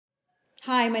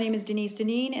Hi, my name is Denise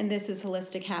Dineen, and this is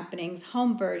Holistic Happenings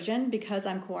home version because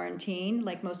I'm quarantined,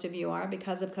 like most of you are,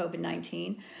 because of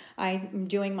COVID-19. I'm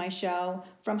doing my show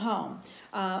from home.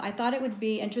 I thought it would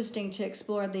be interesting to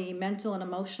explore the mental and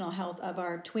emotional health of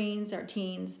our tweens, our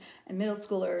teens, and middle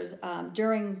schoolers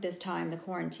during this time, the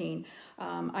quarantine.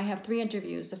 I have 3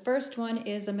 interviews. The first one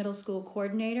is a middle school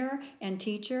coordinator and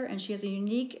teacher, and she has a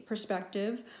unique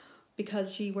perspective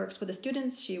because she works with the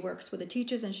students, she works with the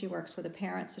teachers, and she works with the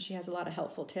parents, so she has a lot of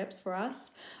helpful tips for us.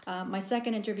 My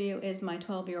second interview is my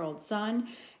 12-year-old son,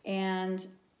 and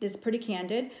is pretty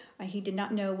candid. He did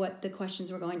not know what the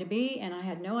questions were going to be, and I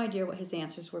had no idea what his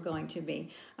answers were going to be.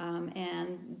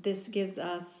 And this gives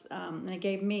us, and it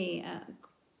gave me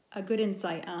a good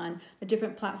insight on the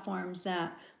different platforms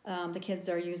that the kids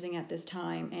are using at this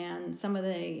time, and some of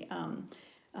the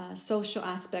social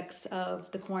aspects of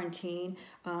the quarantine,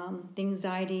 the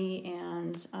anxiety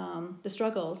and the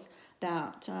struggles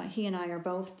that he and I are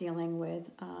both dealing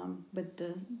with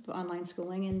the online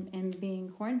schooling and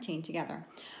being quarantined together.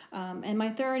 And my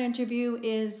third interview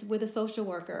is with a social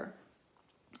worker,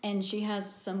 and she has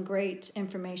some great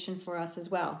information for us as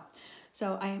well.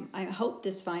 So I hope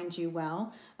this finds you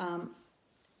well.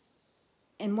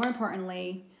 And more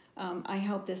importantly, I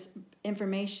hope this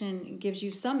information gives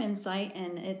you some insight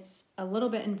and it's a little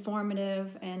bit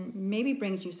informative and maybe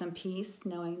brings you some peace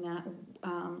knowing that,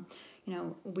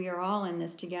 we are all in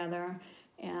this together.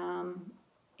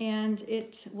 And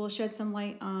it will shed some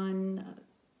light on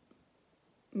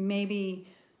maybe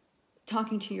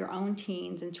talking to your own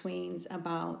teens and tweens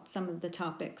about some of the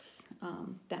topics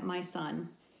that my son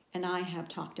and I have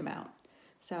talked about.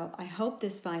 So I hope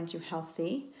this finds you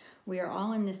healthy. We are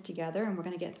all in this together and we're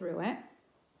going to get through it.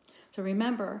 So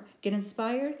remember, get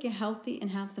inspired, get healthy,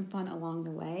 and have some fun along the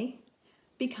way.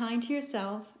 Be kind to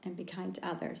yourself and be kind to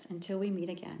others until we meet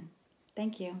again.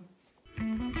 Thank you.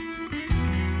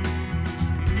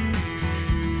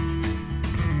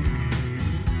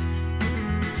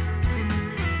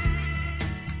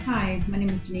 Hi, my name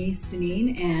is Denise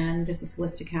Dineen, and this is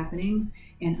Holistic Happenings,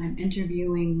 and I'm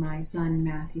interviewing my son,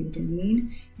 Matthew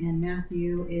Dineen, and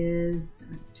Matthew is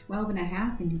 12 and a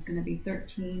half, and he's going to be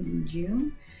 13 in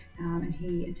June, and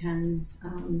he attends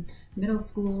middle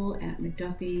school at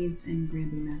MacDuffie's in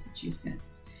Granby,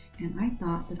 Massachusetts, and I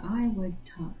thought that I would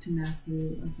talk to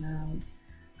Matthew about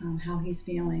how he's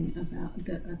feeling about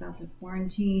the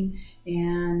quarantine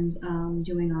and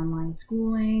doing online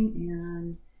schooling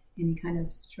and any kind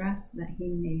of stress that he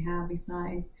may have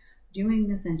besides doing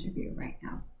this interview right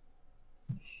now.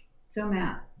 So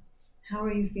Matt, how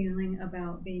are you feeling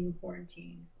about being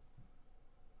quarantined?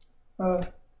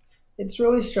 It's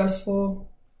really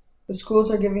stressful. The schools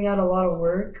are giving out a lot of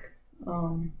work.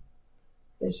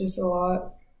 It's just a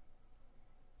lot.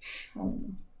 I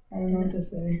don't know what to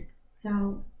say.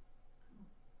 So,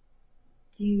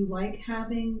 do you like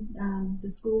having the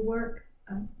schoolwork,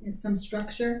 some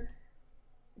structure?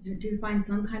 Do you find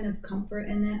some kind of comfort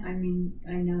in it? I mean,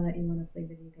 I know that you want to play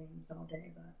video games all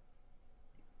day, but...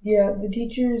 Yeah, the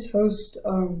teachers host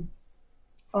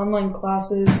online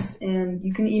classes, and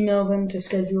you can email them to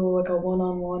schedule like a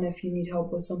one-on-one if you need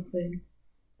help with something.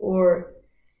 Or,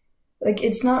 like,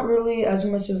 it's not really as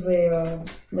much of a,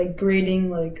 like, grading,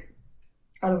 like,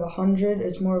 out of 100.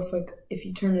 It's more of, like, if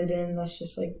you turn it in, that's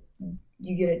just, like,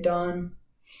 you get it done.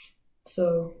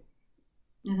 So...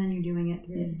 And then you're doing it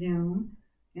through Zoom.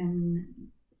 And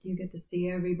do you get to see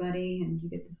everybody and you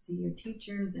get to see your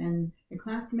teachers and your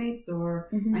classmates? Or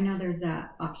I know there's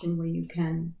that option where you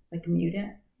can like mute it.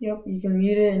 Yep, you can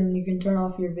mute it and you can turn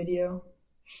off your video.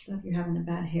 So if you're having a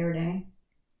bad hair day,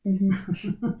 you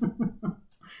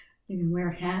can wear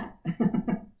a hat.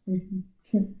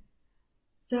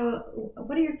 So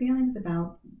what are your feelings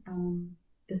about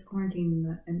this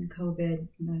quarantine and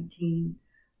COVID-19?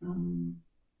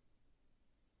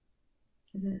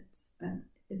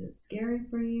 Is it scary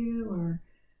for you, or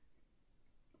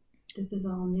this is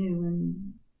all new?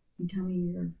 And you tell me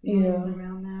your feelings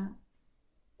around that.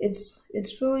 It's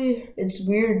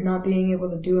weird not being able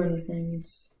to do anything.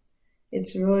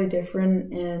 It's really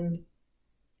different, and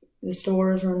the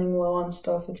store is running low on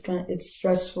stuff. It's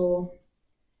stressful.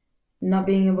 Not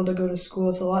being able to go to school,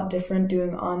 it's a lot different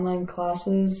doing online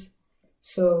classes.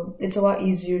 So it's a lot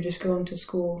easier just going to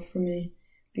school for me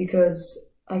because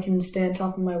I can stay on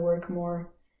top of my work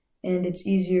more, and it's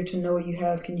easier to know what you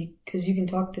have because you can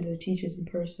talk to the teachers in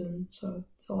person, so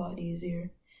it's a lot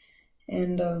easier.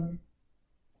 And I'm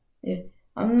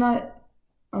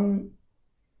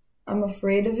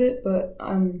afraid of it, but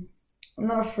I'm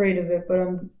not afraid of it, but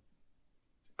I'm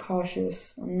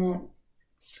cautious. I'm not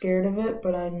scared of it,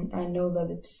 but I know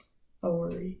that it's a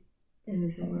worry. It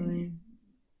is a worry.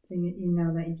 So you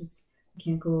know that you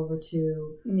can't go over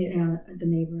to the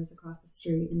neighbors across the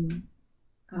street and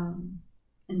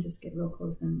just get real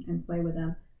close and play with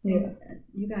them. Yeah.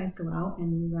 You guys go out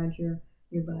and you ride your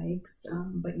bikes,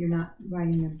 but you're not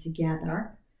riding them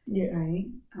together. Yeah. Right?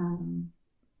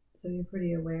 So you're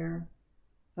pretty aware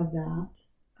of that.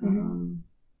 Mm-hmm.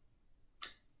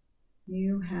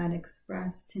 You had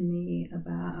expressed to me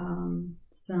about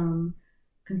some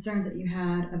concerns that you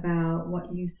had about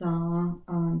what you saw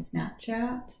on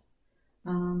Snapchat,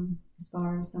 as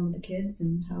far as some of the kids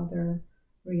and how they're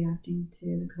reacting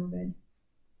to the COVID.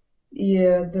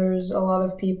 Yeah, there's a lot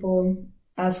of people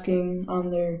asking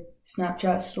on their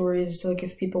Snapchat stories, like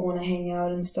if people want to hang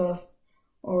out and stuff,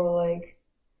 or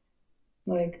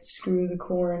like screw the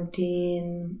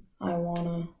quarantine, I want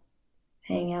to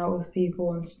hang out with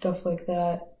people and stuff like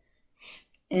that.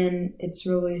 And it's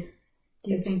really... Do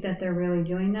you think that they're really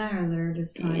doing that, or they're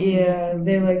just trying? Yeah,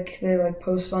 they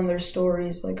post on their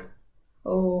stories like,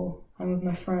 "Oh, I'm with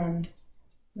my friend."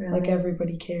 Really? Like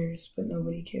everybody cares, but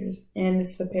nobody cares, and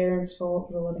it's the parents' fault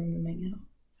for letting them hang out.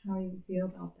 How do you feel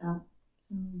about that?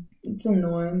 It's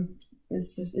annoying.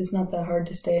 It's not that hard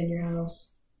to stay in your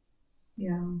house.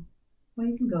 Yeah. Well,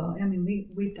 you can go. I mean,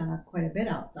 we've done quite a bit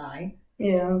outside.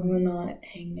 Yeah, we're not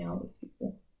hanging out with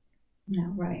people.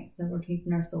 No, right. So we're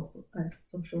keeping our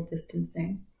social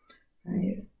distancing. Right.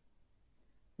 Yeah.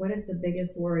 What is the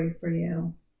biggest worry for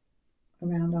you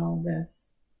around all of this?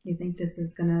 Do you think this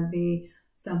is going to be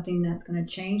something that's going to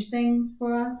change things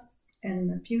for us in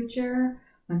the future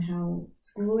on how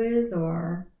school is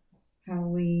or how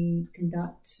we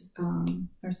conduct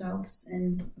ourselves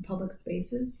in public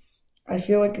spaces? I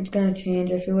feel like it's going to change.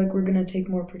 I feel like we're going to take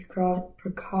more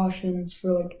precautions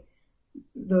for like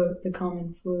the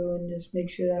common flu and just make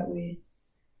sure that we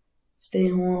stay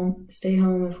home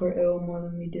if we're ill more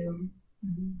than we do.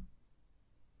 Mm-hmm.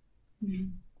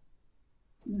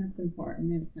 Mm-hmm. That's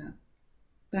important, isn't it?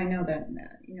 But I know that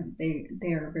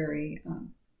they are very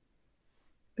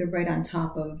they're right on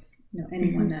top of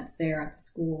anyone that's there at the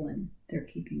school, and they're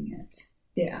keeping it.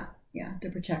 Yeah,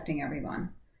 they're protecting everyone,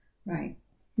 right?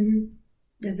 Mm-hmm.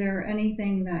 Is there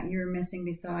anything that you're missing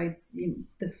besides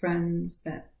the friends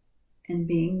and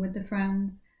being with the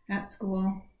friends at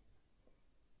school?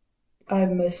 I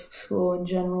miss school in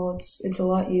general. It's a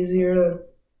lot easier to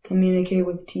communicate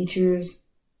with teachers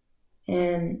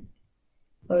and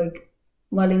like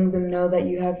letting them know that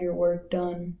you have your work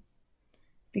done.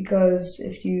 Because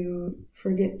if you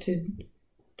forget to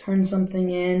turn something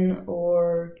in,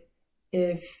 or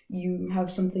if you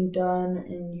have something done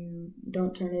and you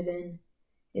don't turn it in,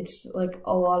 it's like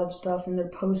a lot of stuff, and they're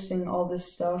posting all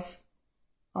this stuff,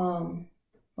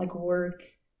 like work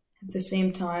at the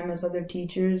same time as other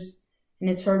teachers, and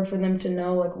it's hard for them to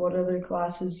know like what other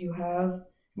classes you have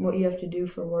and what you have to do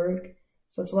for work.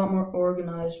 So it's a lot more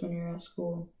organized when you're at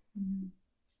school. Mm-hmm.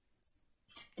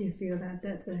 Do you feel that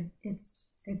it's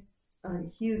a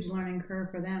huge learning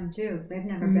curve for them too? They've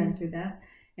never Mm-hmm. been through this,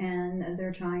 and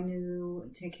they're trying to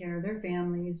take care of their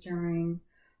families during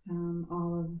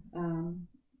all of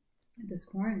this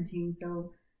quarantine.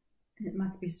 So it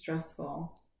must be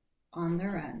stressful on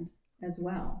their end as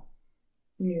well.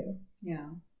 Yeah. Yeah.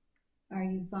 Are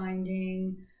you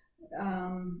finding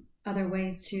other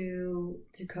ways to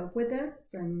cope with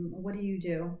this? And what do you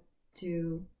do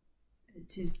to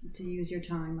use your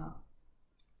time up?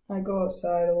 I go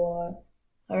outside a lot.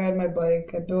 I ride my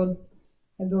bike. I build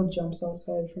jumps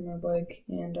outside for my bike,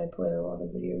 and I play a lot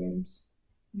of video games.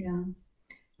 Yeah.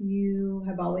 You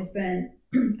have always been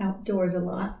outdoors a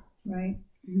lot, right?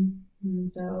 Mm-hmm.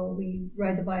 And so we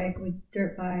ride the bike, we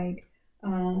dirt bike.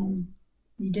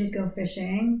 You did go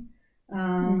fishing.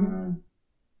 Mm-hmm.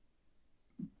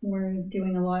 We're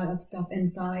doing a lot of stuff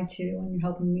inside too, and you're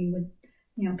helping me with,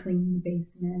 cleaning the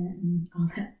basement and all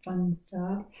that fun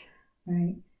stuff,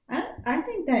 right? I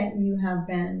think that you have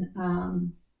been,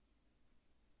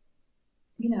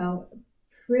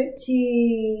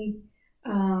 pretty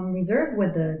reserved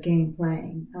with the game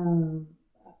playing.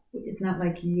 It's not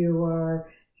like you are,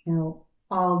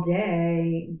 all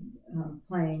day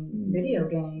playing video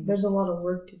games. There's a lot of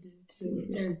work to do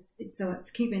too. So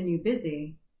it's keeping you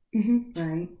busy, mm-hmm.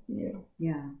 right? Yeah.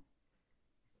 Yeah.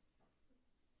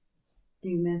 Do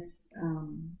you miss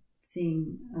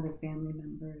seeing other family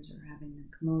members or having them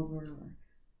come over?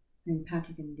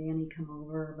 Patrick and Danny come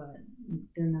over, but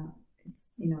they're not.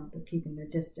 It's they're keeping their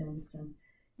distance, and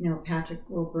Patrick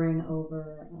will bring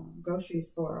over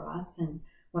groceries for us, and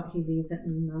what he leaves it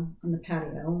on the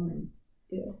patio, and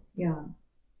yeah.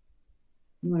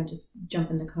 You want to just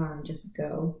jump in the car and just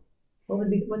go.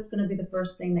 What's going to be the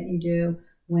first thing that you do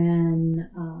when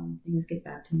things get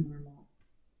back to normal?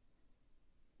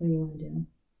 What do you want to do?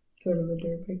 Go to the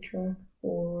dirt bike track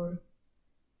or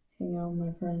hang out with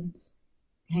my friends.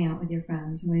 Hang out with your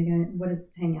friends. What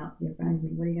does hang out with your friends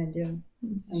mean? What are you gonna do?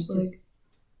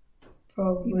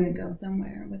 Probably. You want to go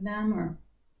somewhere with them, or?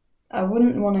 I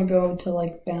wouldn't want to go to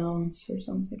like bounce or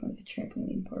something like a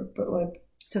trampoline park, but like.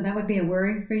 So that would be a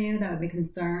worry for you. That would be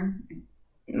concern.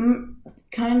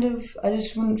 Kind of. I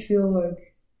just wouldn't feel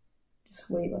like just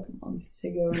wait like a month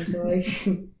to go until like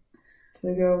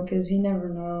to go, because you never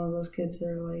know. Those kids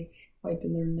are like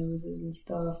wiping their noses and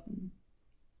stuff. And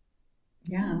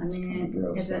yeah, I it's mean, kind of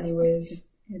gross, anyways.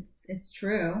 It's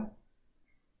true.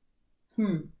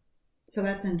 So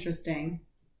that's interesting.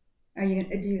 Are you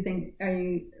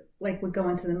like would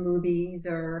going to the movies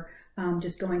or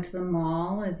just going to the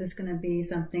mall? Is this going to be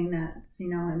something that's,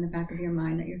 in the back of your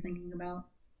mind that you're thinking about?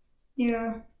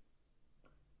 Yeah.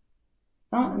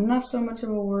 Not so much of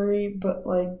a worry, but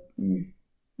like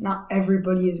not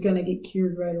everybody is going to get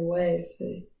cured right away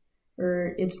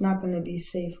or it's not going to be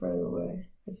safe right away.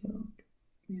 I feel like.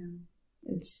 Yeah.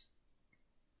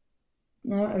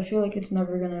 I feel like it's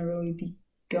never going to really be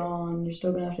gone. You're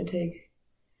still going to have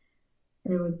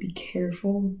to be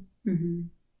careful. Mm-hmm.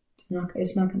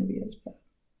 It's not going to be as bad.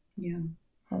 Yeah.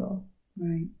 At all.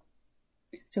 Right.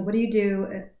 So what do you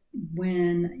do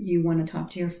when you want to talk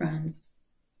to your friends?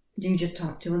 Do you just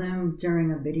talk to them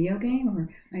during a video game? Or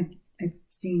I've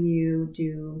seen you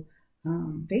do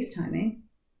FaceTiming.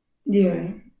 Yeah.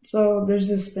 Right? So there's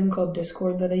this thing called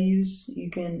Discord that I use. You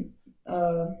can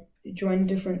join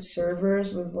different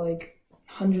servers with like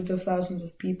hundreds of thousands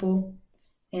of people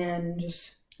and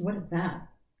just... What is that?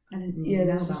 I didn't know. Yeah,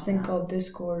 there's this thing called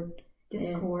Discord.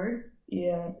 Discord?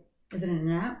 Yeah. Is it an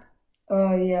app?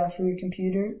 Yeah, for your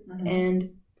computer. Uh-huh.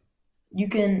 And you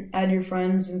can add your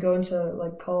friends and go into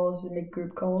like calls and make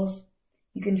group calls.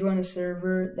 You can join a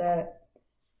server that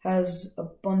has a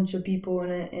bunch of people in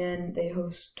it, and they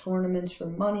host tournaments for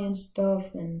money and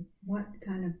stuff. And what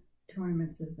kind of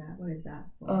tournaments is that? What is that?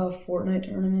 Fortnite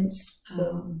tournaments.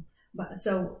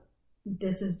 So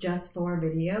this is just for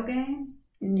video games?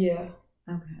 Yeah.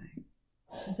 Okay.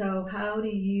 So how do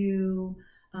you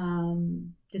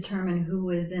determine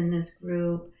who is in this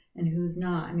group and who's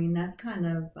not? I mean, that's kind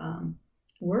of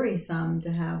worrisome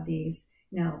to have these,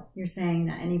 you're saying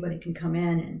that anybody can come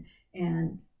in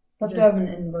and you have to have an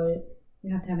invite.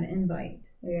 You have to have an invite.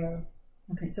 Yeah.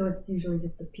 Okay, so it's usually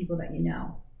just the people that you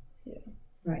know. Yeah.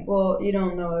 Right. Well, you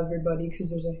don't know everybody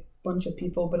because there's a bunch of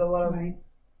people, but a lot of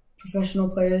professional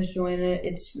players join it.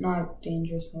 It's not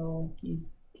dangerous at all.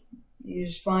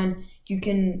 You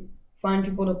can find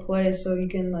people to play, so you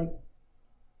can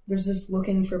there's this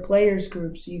looking for players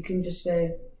group, so you can just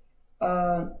say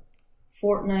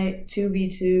Fortnite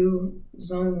 2v2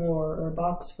 zone war or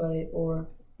box fight or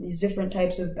these different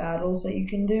types of battles that you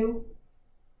can do.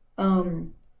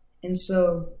 And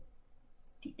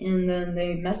then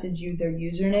they message you their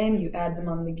username, you add them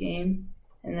on the game,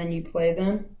 and then you play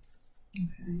them.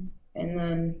 Okay. And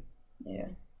then, yeah.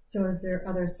 So is there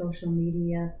other social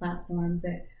media platforms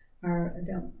that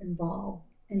don't involve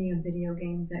any of video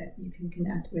games that you can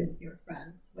connect with your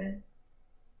friends with?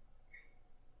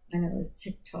 I know there's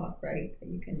TikTok, right? That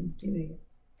you can do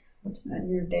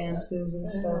your dances and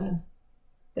stuff.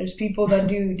 There's people that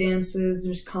do dances,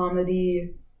 there's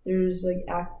comedy, there's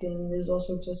acting, there's all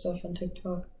sorts of stuff on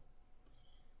TikTok.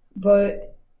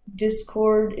 But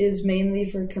Discord is mainly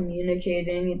for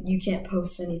communicating. You can't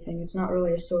post anything. It's not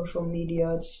really a social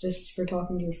media. It's just for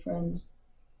talking to your friends.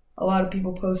 A lot of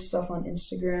people post stuff on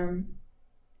Instagram.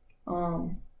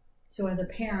 So as a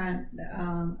parent,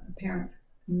 a parent's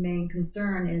main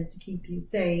concern is to keep you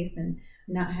safe and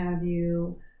not have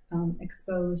you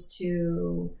exposed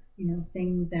to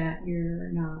things that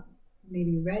you're not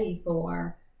maybe ready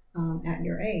for at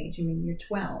your age. I mean, you're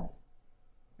 12,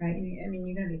 right? I mean,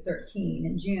 you're going to be 13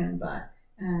 in June, but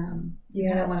you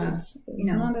kind of want to, it's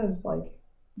not as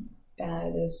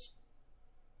bad as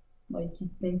you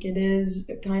think it is.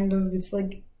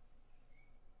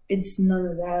 It's none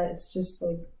of that. It's just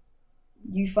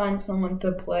you find someone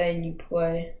to play and you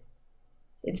play.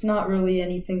 It's not really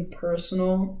anything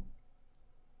personal.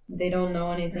 They don't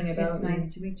know anything about It's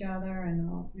nice to each other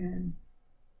and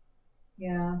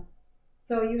yeah.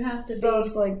 So you have to. So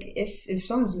it's if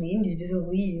someone's mean to you, just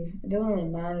leave. It doesn't really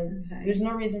matter. Okay. There's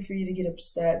no reason for you to get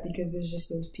upset because there's just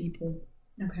those people.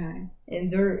 Okay.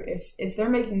 And if they're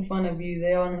making fun of you,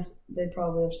 they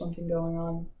probably have something going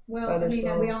on. Well, I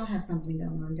mean, we all have something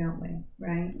going on, don't we?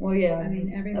 Right? Well, yeah. I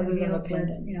mean, everyone deals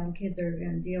with kids are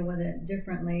going to deal with it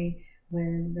differently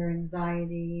with their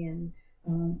anxiety and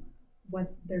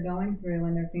what they're going through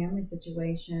in their family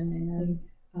situation,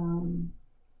 and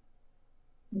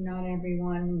not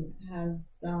everyone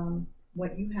has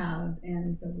what you have,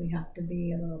 and so we have to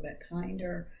be a little bit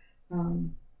kinder,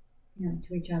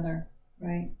 to each other,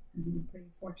 right? And I'm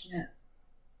pretty fortunate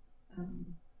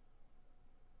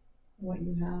what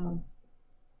you have.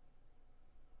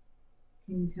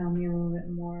 Can you tell me a little bit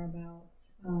more about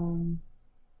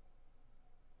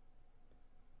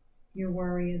your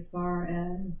worry as far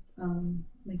as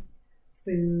like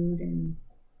food and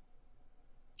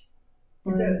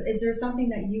is there something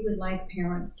that you would like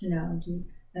parents to know? Do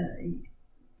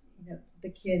the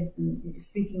kids, and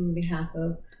speaking on behalf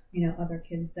of other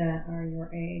kids that are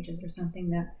your age, is there something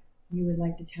that you would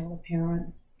like to tell the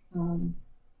parents? Don't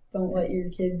let your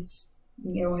kids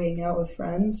hang out with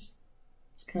friends.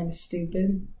 It's kind of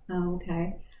stupid. Oh,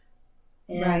 okay.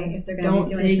 And right. If they're going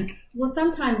to be doing well,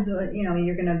 sometimes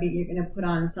you're going to put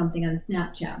on something on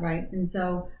Snapchat, right? And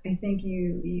so I think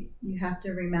you have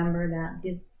to remember that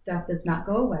this stuff does not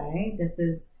go away. This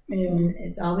is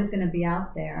it's always going to be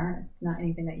out there. It's not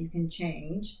anything that you can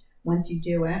change once you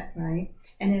do it, right?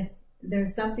 And if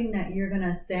there's something that you're going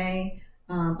to say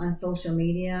on social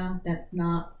media that's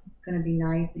not going to be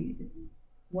nice,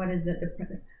 what is it?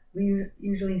 We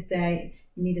usually say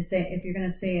you need to say, if you're going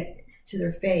to say it to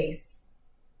their face.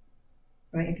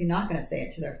 Right? If you're not going to say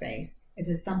it to their face, if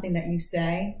it's something that you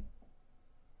say,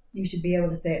 you should be able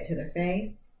to say it to their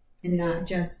face, and not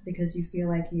just because you feel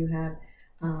like you have,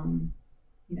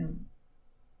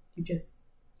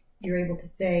 you're able to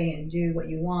say and do what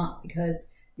you want because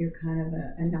you're kind of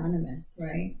anonymous,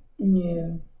 right?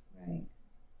 Yeah. Right.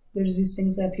 There's these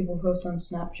things that people post on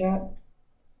Snapchat.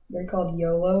 They're called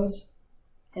YOLOs.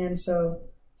 And so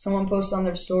someone posts on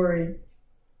their story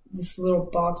this little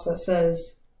box that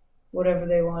says whatever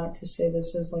they want it to say, that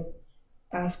says like,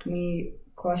 ask me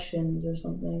questions or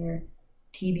something, or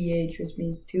TBH, which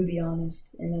means to be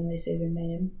honest, and then they say their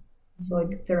name. So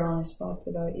like their honest thoughts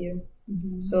about you.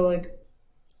 Mm-hmm. So like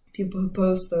people who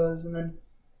post those, and then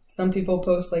some people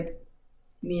post like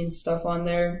mean stuff on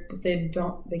there, but they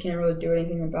can't really do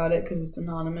anything about it because it's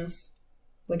anonymous,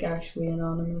 like actually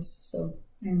anonymous. So.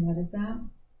 And what is that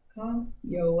called?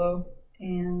 YOLO.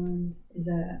 And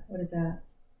what is that?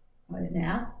 An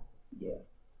app? Yeah.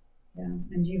 Yeah.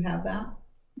 And do you have that?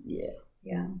 Yeah.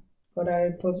 Yeah. But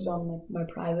I posted on like my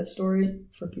private story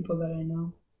for people that I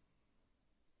know.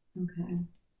 Okay.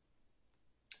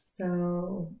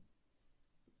 So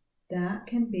that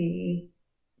can be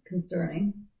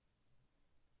concerning,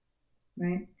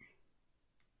 right?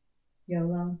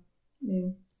 YOLO. Yeah.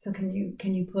 So can you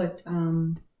put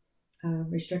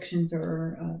restrictions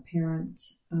or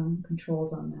parent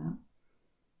controls on that?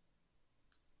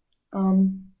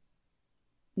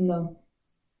 No.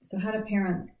 So how do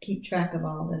parents keep track of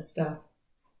all this stuff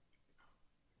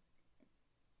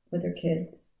with their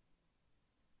kids?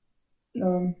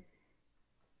 Well,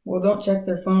 don't check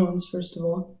their phones, first of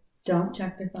all. Don't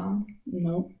check their phones?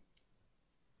 No.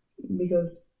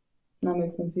 Because that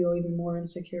makes them feel even more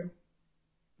insecure.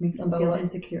 Makes them feel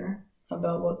insecure?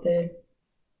 About what they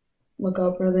look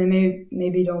up, or they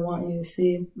maybe don't want you to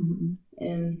see. Mm-hmm.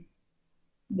 And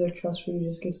their trust for you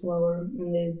just gets lower,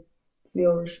 and they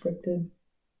feel restricted.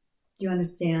 Do you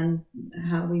understand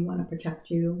how we want to protect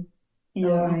you?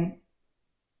 Yeah.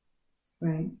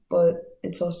 Right. But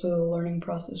it's also a learning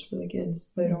process for the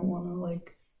kids. They don't want to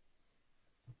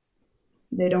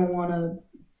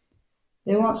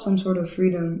they want some sort of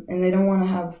freedom, and they don't want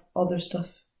to have all their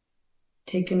stuff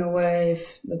taken away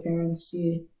if the parents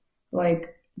see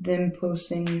like them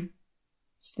posting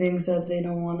things that they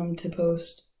don't want them to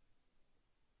post.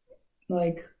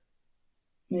 Like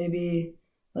maybe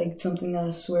like something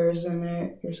that swears in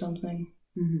it or something.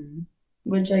 Mm-hmm.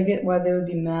 Which I get why they would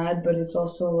be mad, but it's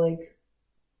also like,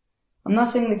 I'm not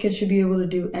saying the kids should be able to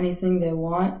do anything they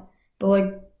want, but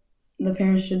like the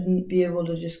parents shouldn't be able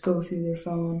to just go through their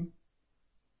phone.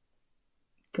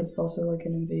 Because it's also like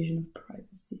an invasion of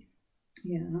privacy.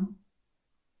 Yeah.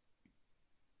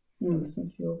 It makes them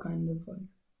feel kind of like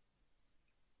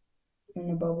in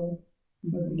a bubble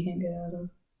where they can't get out of.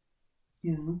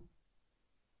 Yeah.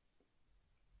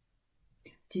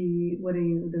 What do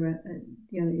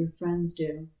your friends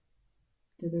do?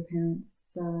 Do their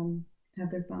parents have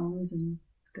their phones and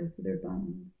go through their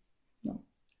phones? No.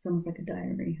 It's almost like a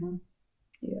diary, huh?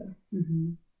 Yeah.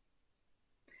 Mm-hmm.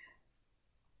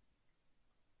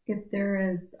 If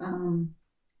there is a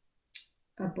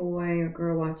boy or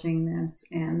girl watching this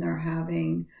and they're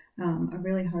having a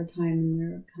really hard time and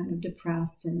they're kind of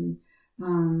depressed and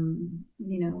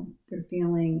they're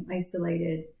feeling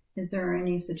isolated, is there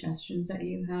any suggestions that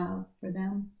you have for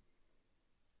them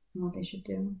on what they should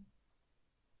do?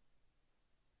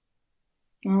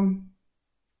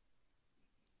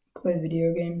 Play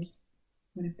video games.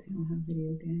 What if they don't have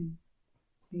video games?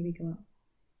 Maybe go out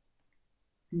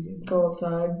and do what? Go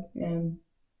outside and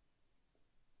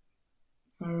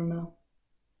I don't know.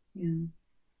 Yeah.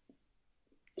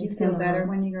 Do you It's feel kinda better hard.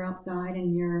 when you're outside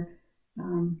and you're,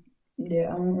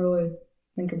 Yeah, I don't really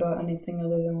think about anything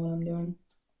other than what I'm doing.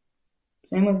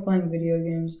 Same with playing video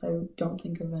games. I don't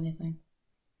think of anything.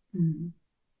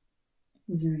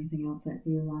 Is there anything else that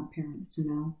you want parents to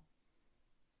know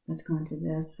that's gone to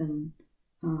this? And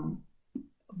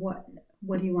what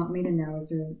do you want me to know? Is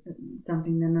there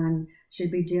something that I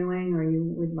should be doing, or you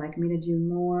would like me to do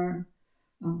more,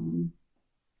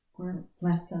 or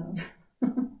less of?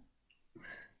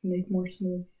 Make more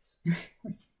smoothies.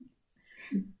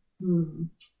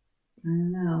 I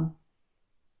don't know.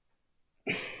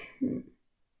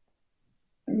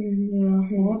 Yeah,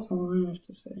 well, that's all I have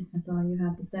to say. That's all you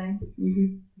have to say?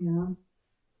 Mm-hmm. Yeah.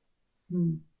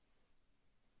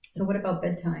 So what about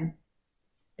bedtime?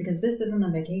 Because this isn't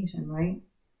a vacation, right?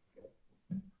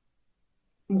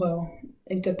 Well,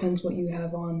 it depends what you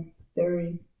have on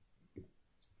during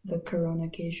the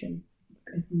coronacation.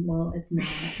 It's not. It's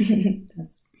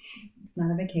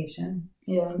not a vacation.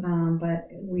 Yeah. But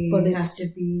we have to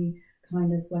be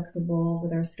kind of flexible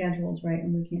with our schedules, right?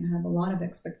 And we can't have a lot of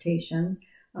expectations.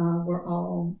 We're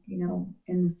all,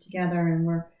 in this together, and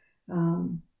we're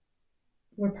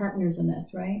partners in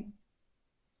this, right?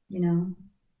 Yeah.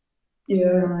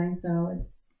 So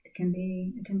it can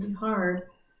be hard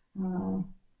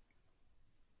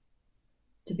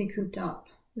to be cooped up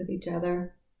with each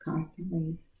other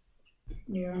constantly.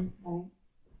 Yeah. Right?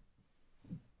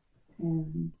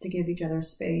 And to give each other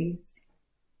space.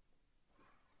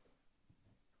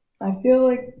 I feel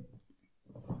like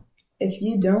if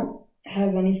you don't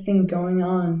have anything going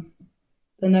on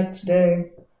the next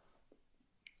day,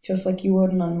 just like you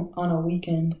would on a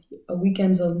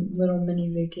weekend's a little mini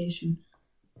vacation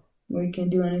where you can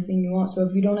do anything you want. So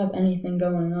if you don't have anything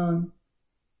going on,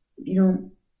 you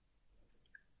don't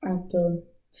have to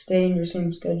stay in your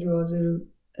same schedule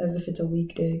as if it's a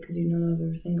weekday because you don't have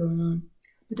everything going on.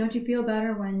 But don't you feel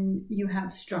better when you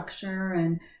have structure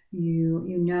and you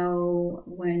know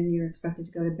when you're expected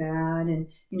to go to bed, and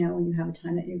when you have a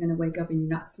time that you're going to wake up and you're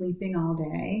not sleeping all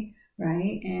day,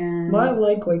 right? And Well, I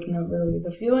like waking up early.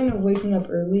 The feeling of waking up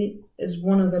early is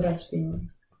one of the best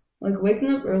feelings. Like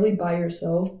waking up early by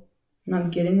yourself,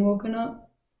 not getting woken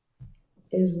up,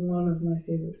 is one of my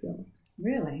favorite feelings.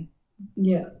 Really?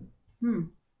 Yeah.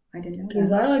 I didn't know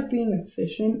Because that. I like being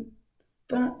efficient,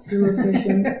 but not too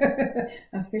efficient.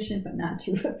 Efficient, but not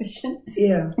too efficient.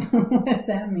 Yeah. What does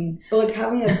that mean? But like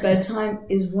having a bedtime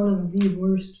is one of the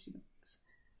worst feelings.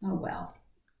 Oh, well.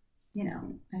 I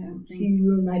don't See, think. you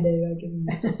ruin my day by giving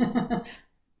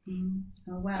me.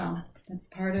 Oh, wow. That's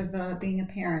part of being a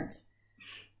parent,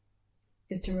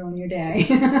 is to ruin your day.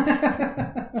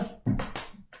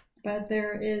 But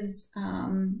there is, I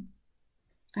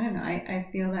don't know, I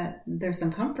feel that there's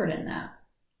some comfort in that.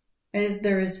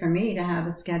 There is for me to have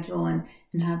a schedule and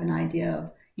have an idea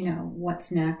of,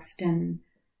 what's next, and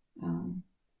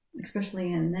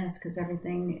especially in this, because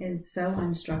everything is so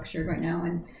unstructured right now,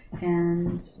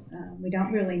 and we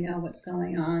don't really know what's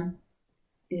going on.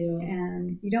 Yeah.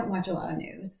 And you don't watch a lot of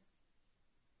news.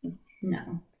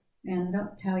 No. And I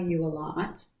don't tell you a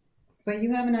lot, but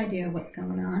you have an idea of what's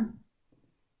going on.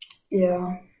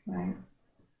 Yeah. Right.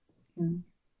 Yeah.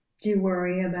 Do you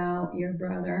worry about your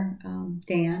brother,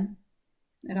 Dan,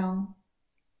 at all?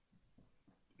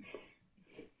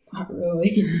 Not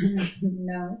really.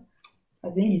 No. I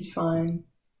think he's fine.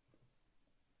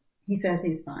 He says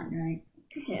he's fine, right?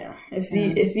 Yeah. If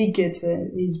he gets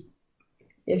it,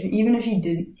 even if he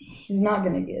did, he's not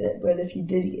gonna get it. But if he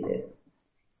did get it,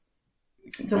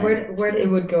 so where does it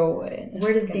would go away?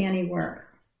 Where does Danny work?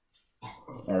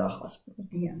 At a hospital.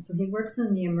 Yeah. So he works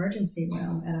in the emergency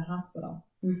room at a hospital,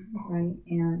 right?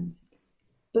 And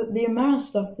but the amount of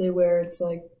stuff they wear, it's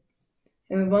like,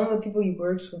 and one of the people he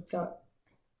works with got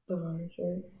the virus,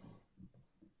 right?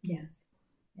 yes.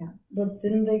 Yeah. But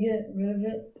didn't they get rid of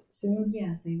it soon?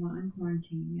 Yes, they went on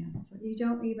quarantine. Yes. So you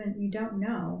don't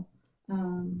know.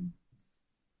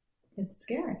 It's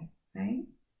scary, right?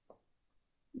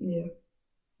 Yeah.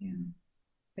 Yeah.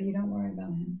 But you don't worry about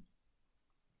him.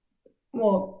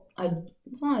 Well,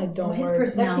 it's not I don't Well, his worry.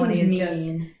 personality That is seems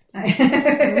mean.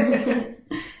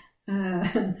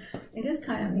 It is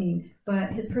kind of mean,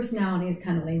 but his personality is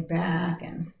kind of laid back,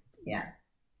 and yeah,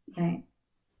 right.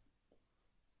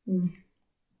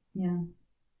 Yeah.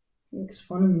 He makes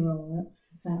fun of me a lot.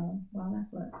 So, well,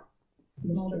 that's what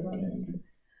his older brothers do.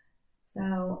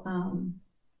 So,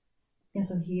 yeah,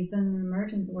 so he's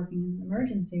working in an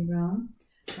emergency room.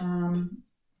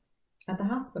 at the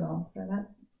hospital. So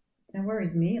that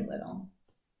worries me a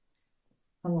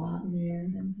lot. Yeah.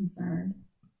 I'm concerned.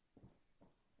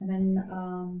 And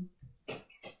then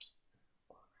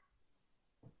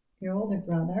your older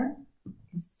brother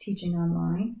is teaching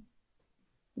online.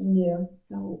 Yeah.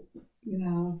 So you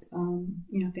have,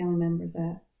 family members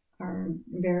that are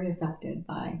very affected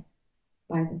by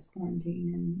this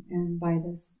quarantine and by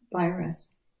this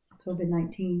virus,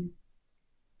 COVID-19.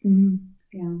 Mm-hmm.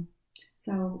 Yeah.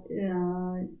 So,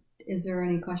 is there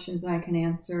any questions I can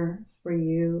answer for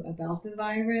you about the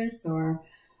virus, or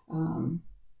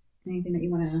anything that you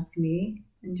want to ask me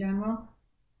in general?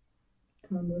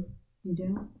 Kind of. You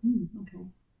do? Okay.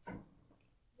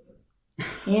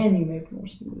 And you make more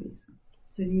smoothies.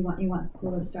 So you want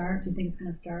school to start? Do you think it's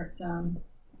going to start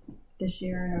this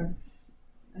year,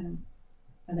 or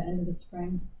by the end of the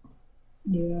spring?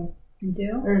 Yeah. You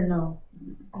do? Or no.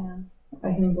 Yeah.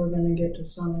 I think we're gonna get to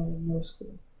summer with no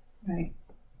school. Right.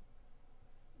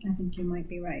 I think you might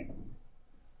be right.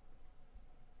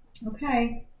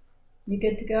 Okay. You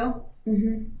good to go?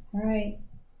 Mm-hmm. All right.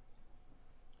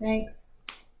 Thanks.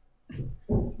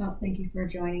 Well, thank you for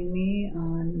joining me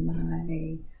on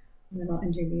my little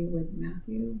interview with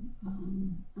Matthew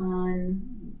on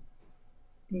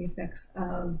the effects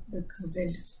of the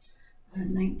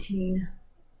COVID-19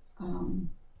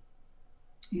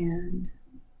 and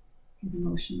his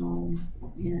emotional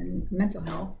and mental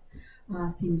health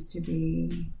seems to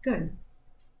be good.